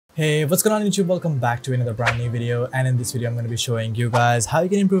Hey, what's going on YouTube? Welcome back to another brand new video, and in this video I'm going to be showing you guys how you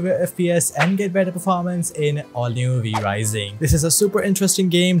can improve your FPS and get better performance in all new VRising. This is a super interesting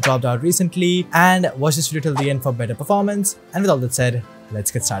game dropped out recently, and watch this video till the end for better performance. And with all that said, let's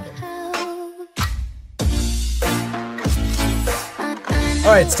get started.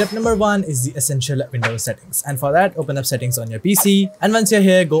 Alright, step number 1 is the essential Windows settings, and for that open up settings on your PC, and once you're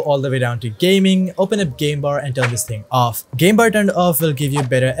here go all the way down to gaming, open up game bar and turn this thing off. Game bar turned off will give you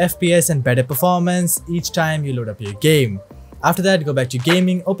better FPS and better performance each time you load up your game. After that, go back to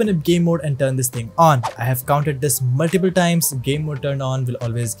gaming, open up game mode and turn this thing on. I have counted this multiple times. Game mode turned on will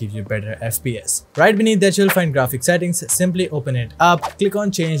always give you better FPS. Right beneath that you'll find graphic settings. Simply open it up, click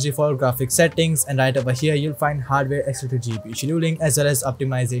on change default graphic settings, and right over here you'll find hardware accelerated GPU scheduling as well as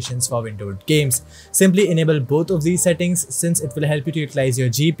optimizations for windowed games. Simply enable both of these settings since it will help you to utilize your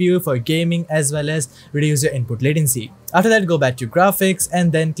GPU for gaming as well as reduce your input latency. After that, go back to graphics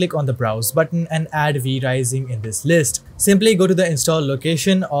and then click on the browse button and add VRising in this list. Simply go to the install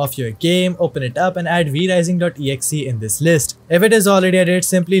location of your game, open it up and add VRising.exe in this list. If it is already added,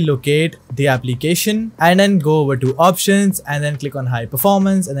 simply locate the application and then go over to options and then click on high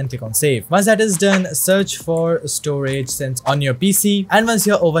performance and then click on save. Once that is done, search for storage sense on your PC, and once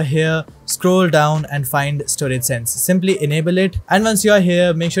you're over here, scroll down and find storage sense. Simply enable it, and once you are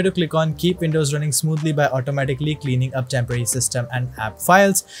here, make sure to click on keep Windows running smoothly by automatically cleaning up temporary system and app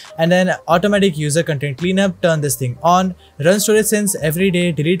files, and then automatic user content cleanup, turn this thing on. Run storage sense every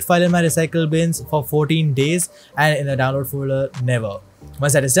day, delete file in my recycle bins for 14 days, and in the download folder never.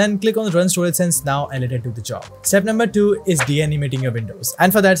 Once that is done, click on run storage sense now and let it do the job. Step number 2 is de-animating your windows,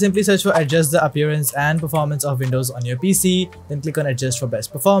 and for that simply search for adjust the appearance and performance of windows on your PC, then click on adjust for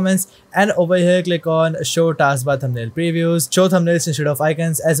best performance, and over here click on show taskbar thumbnail previews, show thumbnails instead of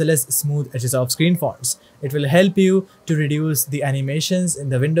icons as well as smooth edges of screen fonts. It will help you to reduce the animations in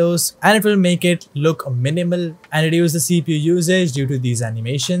the windows, and it will make it look minimal and reduce the CPU usage due to these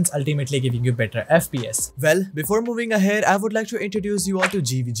animations, ultimately giving you better FPS. Well, before moving ahead, I would like to introduce you all to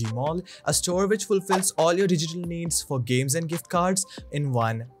GVGMall, a store which fulfills all your digital needs for games and gift cards in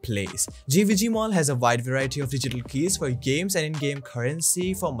one place. GVGMall has a wide variety of digital keys for games and in-game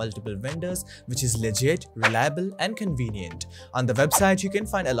currency for multiple vendors, which is legit, reliable and convenient. On the website, you can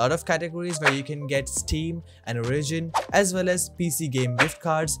find a lot of categories where you can get Steam and Origin as well as PC game gift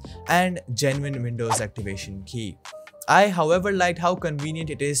cards and genuine Windows activation key. I, however, liked how convenient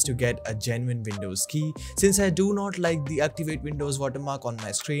it is to get a genuine Windows key, since I do not like the activate Windows watermark on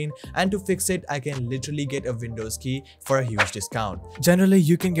my screen, and to fix it I can literally get a Windows key for a huge discount. Generally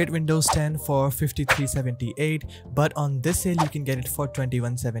you can get Windows 10 for $53.78, but on this sale you can get it for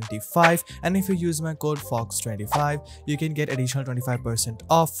 $21.75, and if you use my code FOX25 you can get additional 25%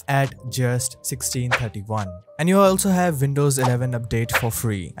 off at just $16.31. And you also have Windows 11 update for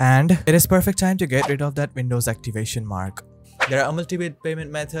free, and it is perfect time to get rid of that Windows activation mark. There are multiple payment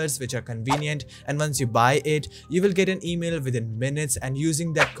methods which are convenient, and once you buy it, you will get an email within minutes, and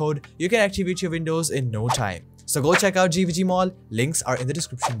using that code, you can activate your Windows in no time. So go check out GVGMall, links are in the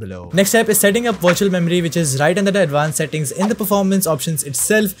description below. Next step is setting up virtual memory, which is right under the advanced settings in the performance options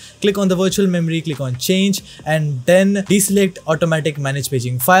itself. Click on the virtual memory, click on change, and then deselect automatic manage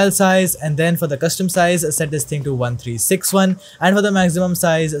paging file size, and then for the custom size set this thing to 1361, and for the maximum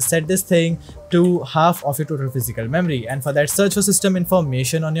size set this thing to half of your total physical memory. And for that, search for system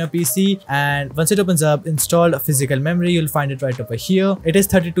information on your PC, and once it opens up, install physical memory, you'll find it right over here. It is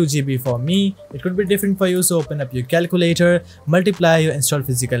 32 GB for me, it could be different for you, so open up your calculator, multiply your installed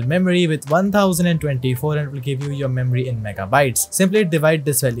physical memory with 1024 and it will give you your memory in megabytes. Simply divide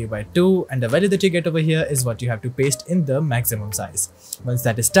this value by 2, and the value that you get over here is what you have to paste in the maximum size. Once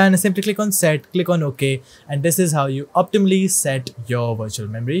that is done, simply click on set, click on OK, and this is how you optimally set your virtual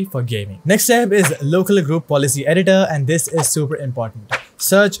memory for gaming. Next step is local group policy editor, and this is super important.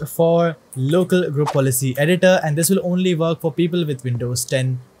 Search for local group policy editor, and this will only work for people with Windows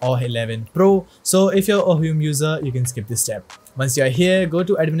 10 or 11 Pro. So if you're a home user, you can skip this step. Once you are here, go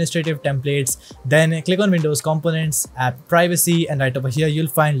to administrative templates, then click on Windows components, app privacy, and right over here you'll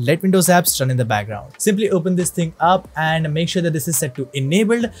find let Windows apps run in the background. Simply open this thing up and make sure that this is set to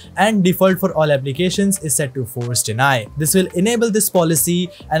enabled, and default for all applications is set to force deny. This will enable this policy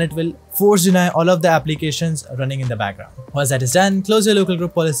and it will force deny all of the applications running in the background. Once that is done, close your local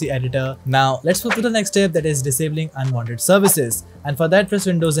group policy editor Now let's move to the next step, that is disabling unwanted services. And for that, press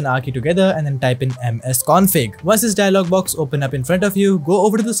Windows and R key together and then type in msconfig. Once this dialog box open up in front of you, go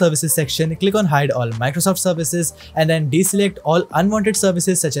over to the services section, click on hide all Microsoft services and then deselect all unwanted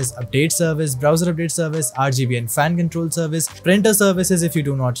services such as update service, browser update service, RGB and fan control service, printer services if you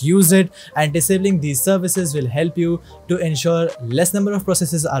do not use it. And disabling these services will help you to ensure less number of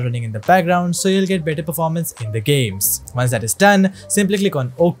processes are running in the background, so you'll get better performance in the games. Once that is done, simply click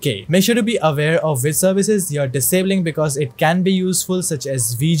on OK. Make sure to be aware of which services you're disabling because it can be useful, such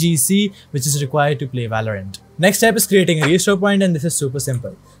as VGC, which is required to play Valorant. Next step is creating a restore point, and this is super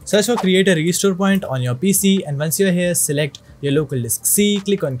simple. Search for create a restore point on your PC, and once you're here, select your local disk C,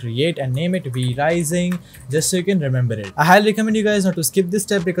 click on create and name it VRising, just so you can remember it. I highly recommend you guys not to skip this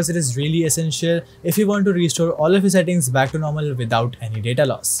step because it is really essential if you want to restore all of your settings back to normal without any data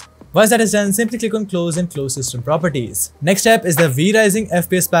loss. Once that is done, simply click on close and close system properties. Next step is the VRising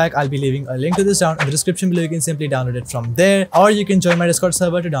FPS Pack. I'll be leaving a link to this down in the description below. You can simply download it from there, or you can join my Discord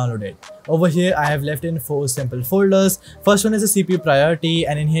server to download it. Over here, I have left in 4 simple folders. First one is the CPU priority,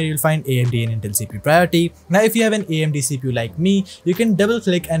 and in here you'll find AMD and Intel CPU priority. Now if you have an AMD CPU like me, you can double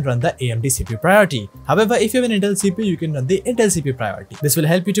click and run the AMD CPU priority. However, if you have an Intel CPU, you can run the Intel CPU priority. This will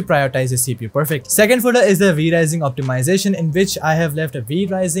help you to prioritize your CPU perfectly. Second folder is the VRising optimization, in which I have left a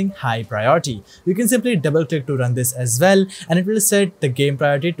VRising high priority. You can simply double click to run this as well, and it will set the game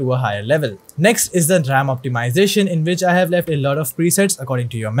priority to a higher level. Next is the RAM optimization, in which I have left a lot of presets according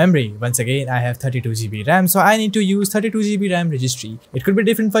to your memory. Once again, I have 32 GB RAM, so I need to use 32 GB RAM registry. It could be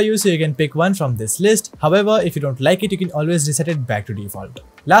different for you, so you can pick one from this list. However, if you don't like it, you can always reset it back to default.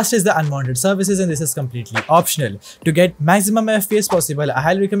 Last is the unwanted services, and this is completely optional. To get maximum FPS possible, I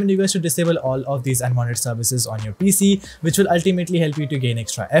highly recommend you guys to disable all of these unwanted services on your PC, which will ultimately help you to gain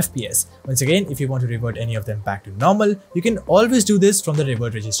extra FPS. Once again, if you want to revert any of them back to normal, you can always do this from the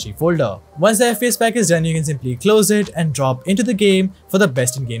revert registry folder. Once the FPS pack is done, you can simply close it and drop into the game for the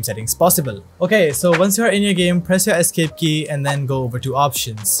best in-game settings possible. Okay, so once you're in your game, press your escape key and then go over to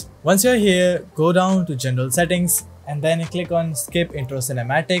options. Once you're here, go down to general settings and then click on skip intro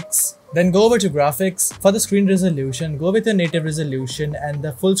cinematics. Then go over to graphics. For the screen resolution, go with your native resolution, and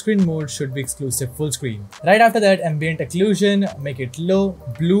the full screen mode should be exclusive full screen. Right after that, ambient occlusion, make it low,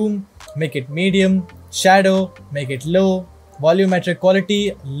 bloom, make it medium, shadow, make it low, volumetric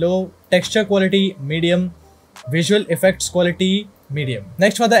quality, low, texture quality, medium, visual effects quality, medium.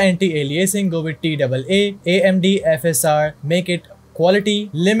 Next, for the anti-aliasing, go with TAA, AMD FSR, make it quality,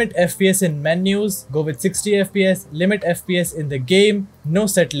 limit FPS in menus, go with 60 FPS, limit FPS in the game, no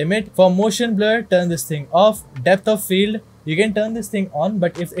set limit. For motion blur, turn this thing off. Depth of field, you can turn this thing on,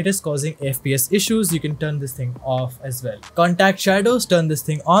 but if it is causing FPS issues, you can turn this thing off as well. Contact shadows, turn this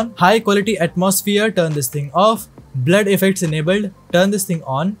thing on. High quality atmosphere, turn this thing off. Blood effects enabled, turn this thing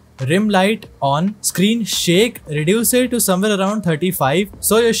on. Rim light on. Screen shake, reduce it to somewhere around 35,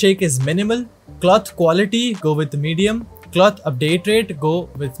 so your shake is minimal. Cloth quality, go with medium. Cloth update rate, go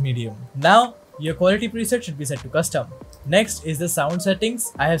with medium. Now your quality preset should be set to custom. Next is the sound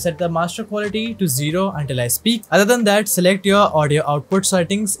settings. I have set the master quality to 0 until I speak. Other than that, select your audio output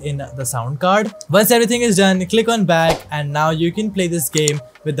settings in the sound card. Once everything is done, click on back, and now you can play this game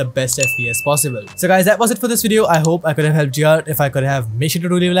with the best FPS possible. So guys, that was it for this video. I hope I could have helped you out. If I could have, make sure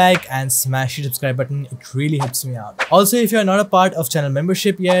to leave a like and smash the subscribe button. It really helps me out. Also, if you're not a part of channel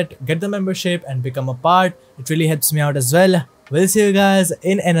membership yet, get the membership and become a part. It really helps me out as well. We'll see you guys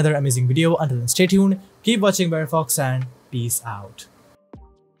in another amazing video. Until then, stay tuned, keep watching BareFox, and peace out.